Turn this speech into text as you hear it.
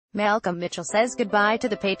Malcolm Mitchell says goodbye to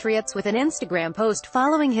the Patriots with an Instagram post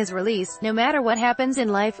following his release. "No matter what happens in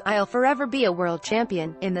life, I'll forever be a world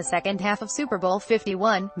champion." In the second half of Super Bowl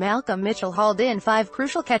 51, Malcolm Mitchell hauled in 5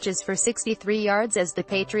 crucial catches for 63 yards as the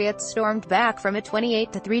Patriots stormed back from a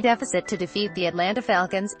 28-3 deficit to defeat the Atlanta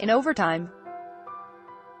Falcons in overtime.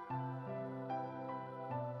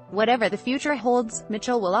 Whatever the future holds,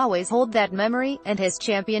 Mitchell will always hold that memory, and his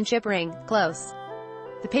championship ring, close.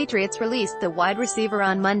 The Patriots released the wide receiver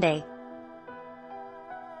on Monday.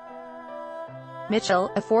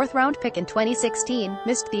 Mitchell, a 4th-round pick in 2016,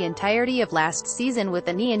 missed the entirety of last season with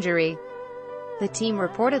a knee injury. The team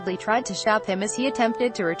reportedly tried to shop him as he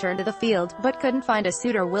attempted to return to the field, but couldn't find a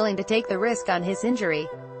suitor willing to take the risk on his injury.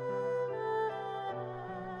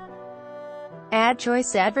 Ad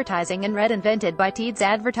choice advertising and red invented by Teed's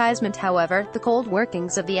advertisement. However, the cold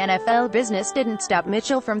workings of the NFL business didn't stop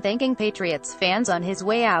Mitchell from thanking Patriots fans on his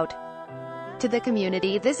way out. "To the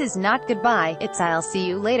community, this is not goodbye, it's I'll see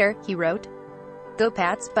you later," he wrote. Go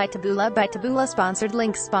Pats, by Taboola. Sponsored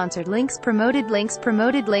links, promoted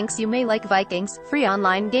links. You may like Vikings. Free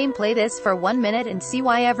online game. Play this for 1 minute and see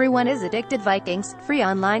why everyone is addicted. Vikings. Free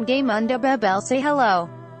online game. Under Babel. Say hello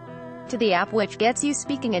to the app which gets you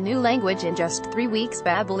speaking a new language in just 3 weeks.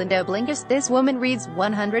 Babelindo Blinkist. This woman reads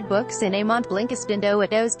 100 books in a month. Blinkistindo.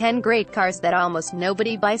 It owes 10 great cars that almost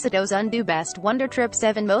nobody buys. It owes undo best wonder trip.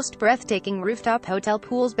 7 most breathtaking rooftop hotel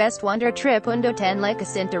pools. Best wonder trip. Undo 10 like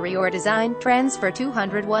a interior design. Trends for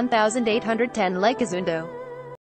 201,810 like Azundo.